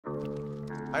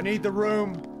I need the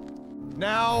room.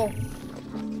 Now.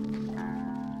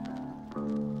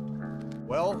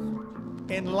 Well,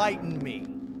 enlighten me.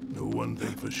 Know one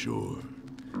thing for sure.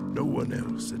 No one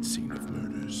else at scene of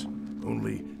murders.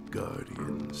 Only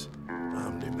Guardians.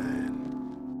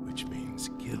 Omni-Man. Which means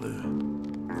killer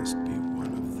must be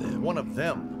one of them. One of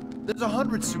them? There's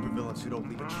 100 supervillains who don't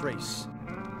leave a trace.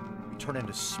 We turn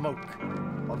into smoke,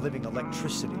 or living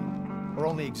electricity, or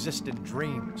only exist in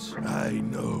dreams. I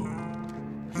know.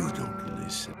 You don't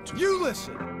listen to... You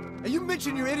listen! And you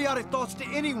mention your idiotic thoughts to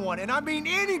anyone, and I mean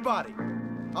anybody!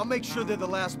 I'll make sure they're the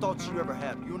last thoughts you ever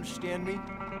have. You understand me?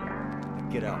 Now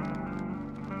get out.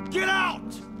 Get out!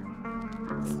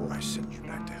 Before I send you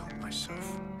back to help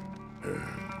myself.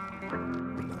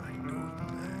 Blind old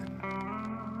man.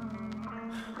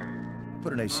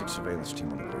 Put an A6 surveillance team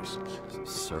on the races.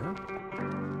 Sir?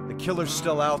 The killer's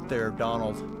still out there,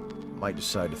 Donald. Might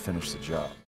decide to finish the job.